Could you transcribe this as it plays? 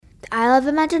Isle of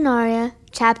Imaginaria,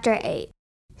 Chapter 8,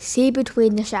 See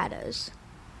Between the Shadows.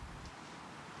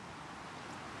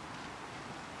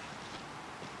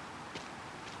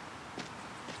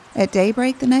 At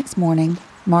daybreak the next morning,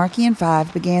 Marky and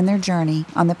Five began their journey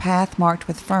on the path marked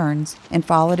with ferns and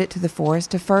followed it to the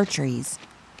forest of fir trees.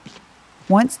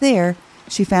 Once there,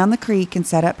 she found the creek and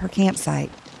set up her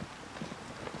campsite.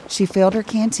 She filled her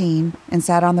canteen and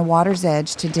sat on the water's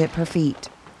edge to dip her feet.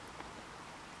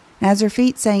 As her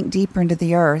feet sank deeper into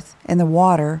the earth and the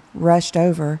water rushed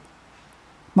over,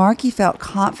 Marky felt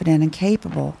confident and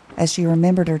capable as she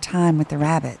remembered her time with the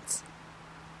rabbits.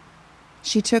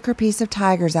 She took her piece of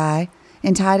tiger's eye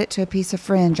and tied it to a piece of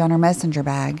fringe on her messenger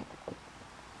bag.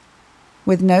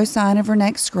 With no sign of her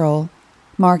next scroll,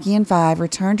 Marky and Five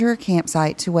returned to her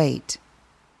campsite to wait.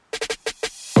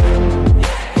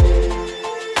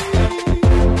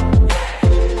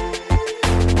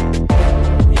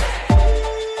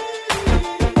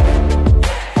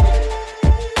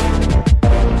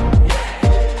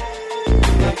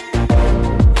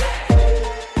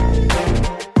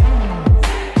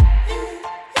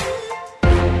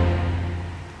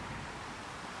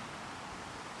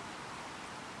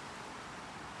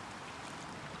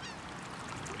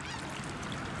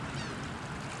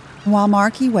 While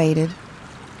Marky waited,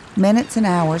 minutes and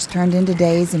hours turned into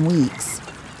days and weeks.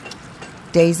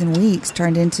 Days and weeks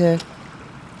turned into,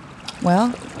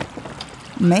 well,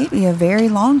 maybe a very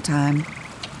long time.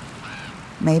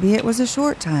 Maybe it was a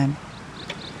short time.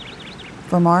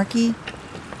 For Marky,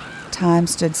 time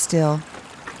stood still.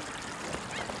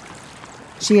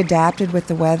 She adapted with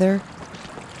the weather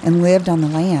and lived on the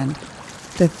land.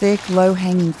 The thick,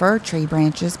 low-hanging fir tree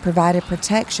branches provided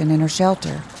protection in her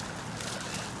shelter.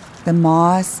 The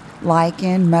moss,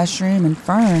 lichen, mushroom, and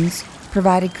ferns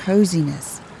provided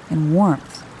coziness and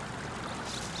warmth.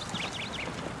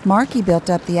 Marky built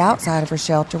up the outside of her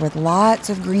shelter with lots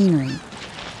of greenery.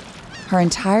 Her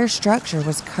entire structure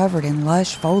was covered in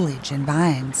lush foliage and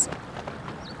vines.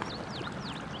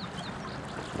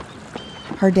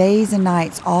 Her days and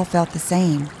nights all felt the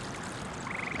same.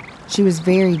 She was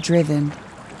very driven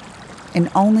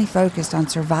and only focused on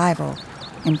survival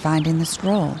and finding the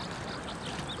scroll.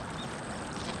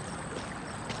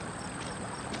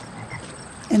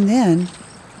 And then,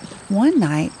 one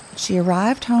night, she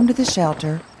arrived home to the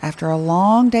shelter after a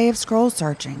long day of scroll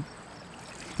searching.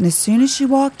 And as soon as she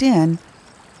walked in,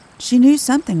 she knew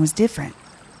something was different.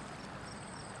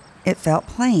 It felt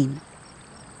plain.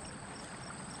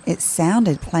 It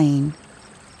sounded plain.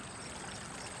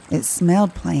 It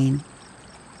smelled plain.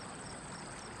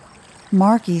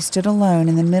 Marky stood alone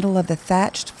in the middle of the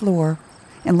thatched floor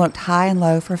and looked high and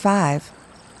low for Five.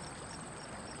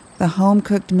 The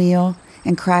home-cooked meal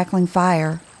and crackling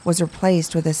fire was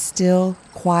replaced with a still,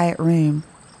 quiet room.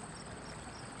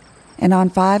 And on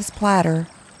Five's platter,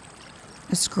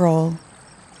 a scroll.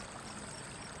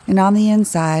 And on the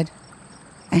inside,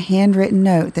 a handwritten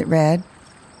note that read,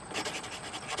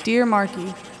 Dear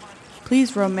Marky,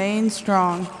 please remain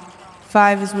strong.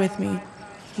 Five is with me.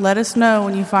 Let us know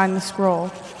when you find the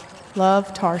scroll.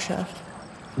 Love, Tarsha.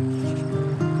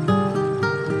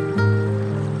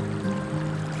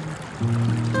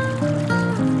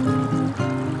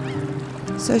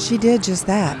 So she did just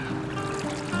that.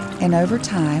 And over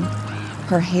time,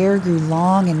 her hair grew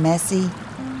long and messy,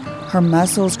 her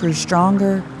muscles grew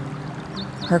stronger,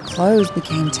 her clothes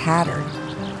became tattered,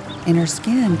 and her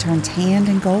skin turned tanned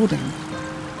and golden.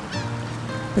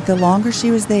 But the longer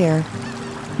she was there,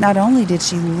 not only did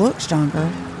she look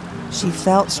stronger, she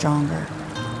felt stronger.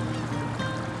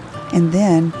 And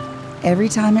then, every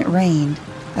time it rained,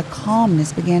 a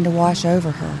calmness began to wash over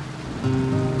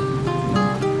her.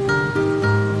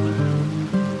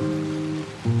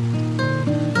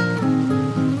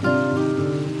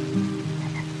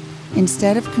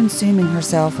 Instead of consuming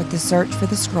herself with the search for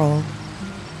the scroll,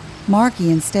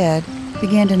 Marky instead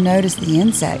began to notice the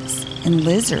insects and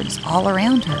lizards all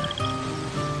around her,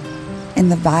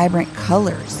 and the vibrant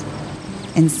colors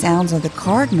and sounds of the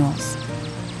cardinals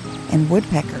and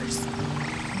woodpeckers.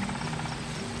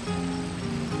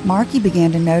 Marky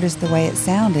began to notice the way it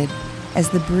sounded as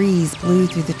the breeze blew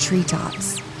through the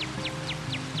treetops.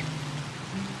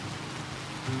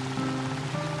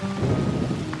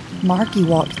 Marky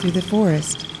walked through the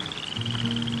forest.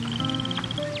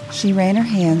 She ran her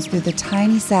hands through the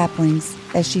tiny saplings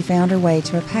as she found her way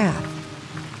to a path.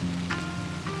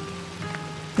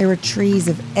 There were trees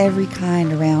of every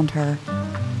kind around her.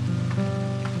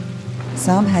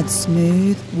 Some had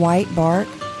smooth, white bark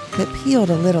that peeled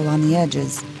a little on the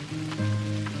edges.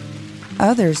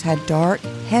 Others had dark,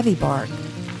 heavy bark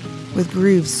with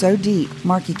grooves so deep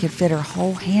Marky could fit her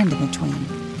whole hand in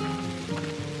between.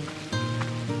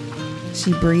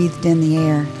 She breathed in the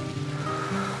air.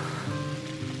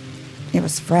 It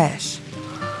was fresh.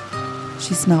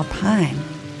 She smelled pine.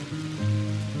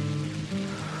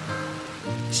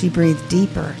 She breathed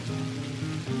deeper.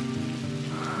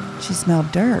 She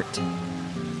smelled dirt.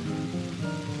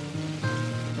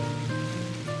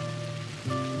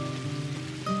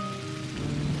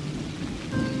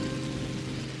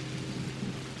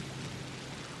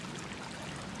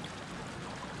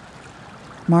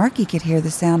 Marky could hear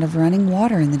the sound of running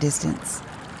water in the distance.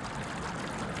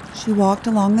 She walked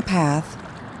along the path,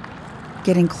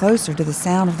 getting closer to the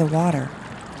sound of the water.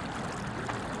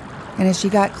 And as she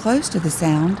got close to the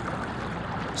sound,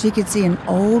 she could see an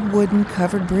old wooden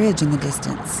covered bridge in the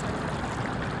distance.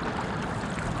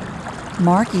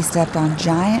 Marky stepped on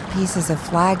giant pieces of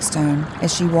flagstone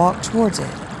as she walked towards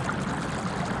it.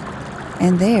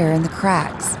 And there, in the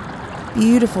cracks,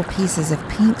 beautiful pieces of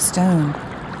pink stone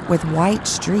with white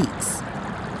streaks,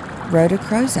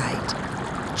 rhodochrosite,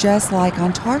 just like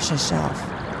on Tarsha's shelf.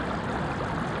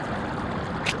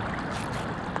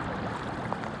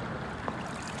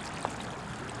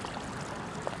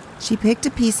 She picked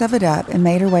a piece of it up and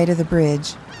made her way to the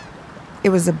bridge. It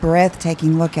was a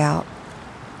breathtaking lookout.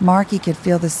 Marky could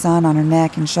feel the sun on her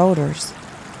neck and shoulders.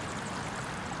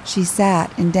 She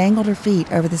sat and dangled her feet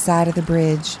over the side of the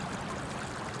bridge.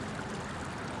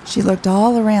 She looked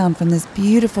all around from this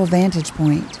beautiful vantage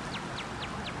point.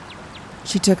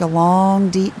 She took a long,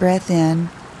 deep breath in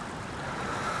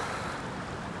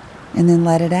and then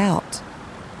let it out.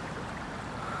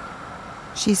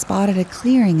 She spotted a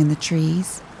clearing in the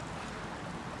trees,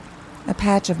 a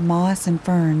patch of moss and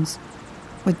ferns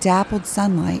with dappled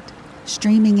sunlight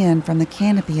streaming in from the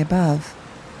canopy above.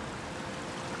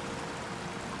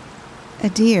 A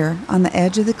deer on the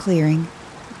edge of the clearing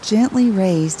gently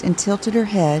raised and tilted her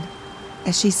head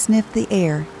as she sniffed the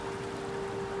air.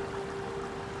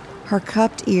 Her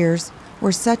cupped ears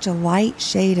were such a light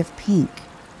shade of pink,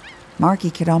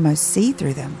 Marky could almost see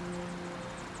through them.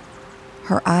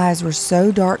 Her eyes were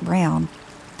so dark brown,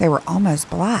 they were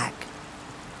almost black.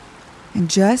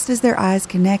 And just as their eyes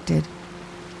connected,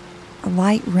 a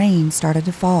light rain started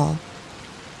to fall.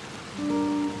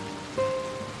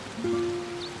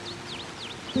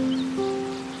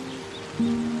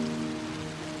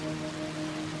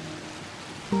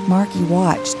 Marky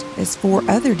watched as 4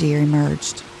 other deer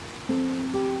emerged.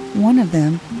 One of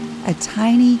them, a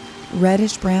tiny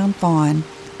reddish-brown fawn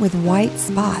with white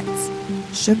spots,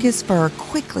 shook his fur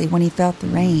quickly when he felt the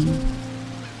rain.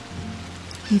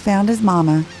 He found his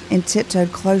mama and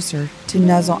tiptoed closer to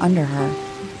nuzzle under her.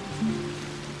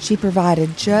 She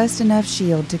provided just enough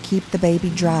shield to keep the baby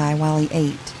dry while he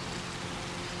ate.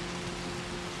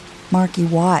 Marky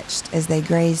watched as they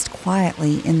grazed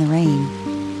quietly in the rain.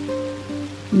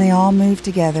 And they all moved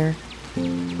together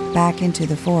back into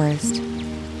the forest.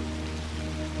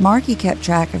 Marky kept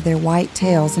track of their white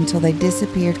tails until they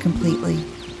disappeared completely.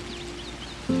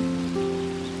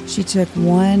 She took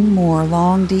one more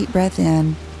long, deep breath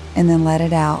in and then let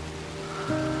it out.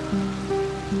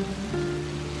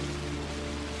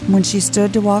 When she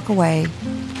stood to walk away,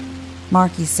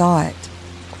 Marky saw it,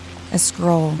 a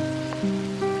scroll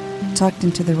tucked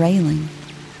into the railing.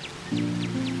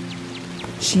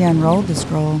 She unrolled the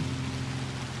scroll.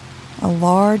 A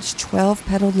large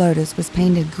 12-petaled lotus was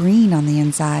painted green on the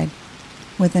inside,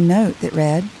 with a note that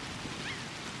read,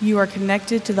 "You are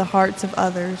connected to the hearts of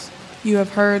others. You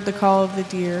have heard the call of the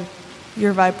deer.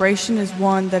 Your vibration is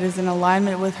one that is in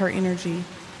alignment with her energy.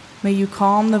 May you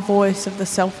calm the voice of the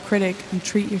self-critic and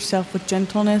treat yourself with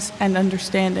gentleness and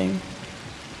understanding.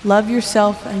 Love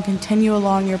yourself and continue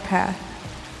along your path.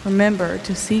 Remember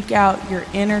to seek out your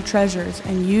inner treasures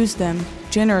and use them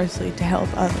generously to help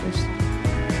others."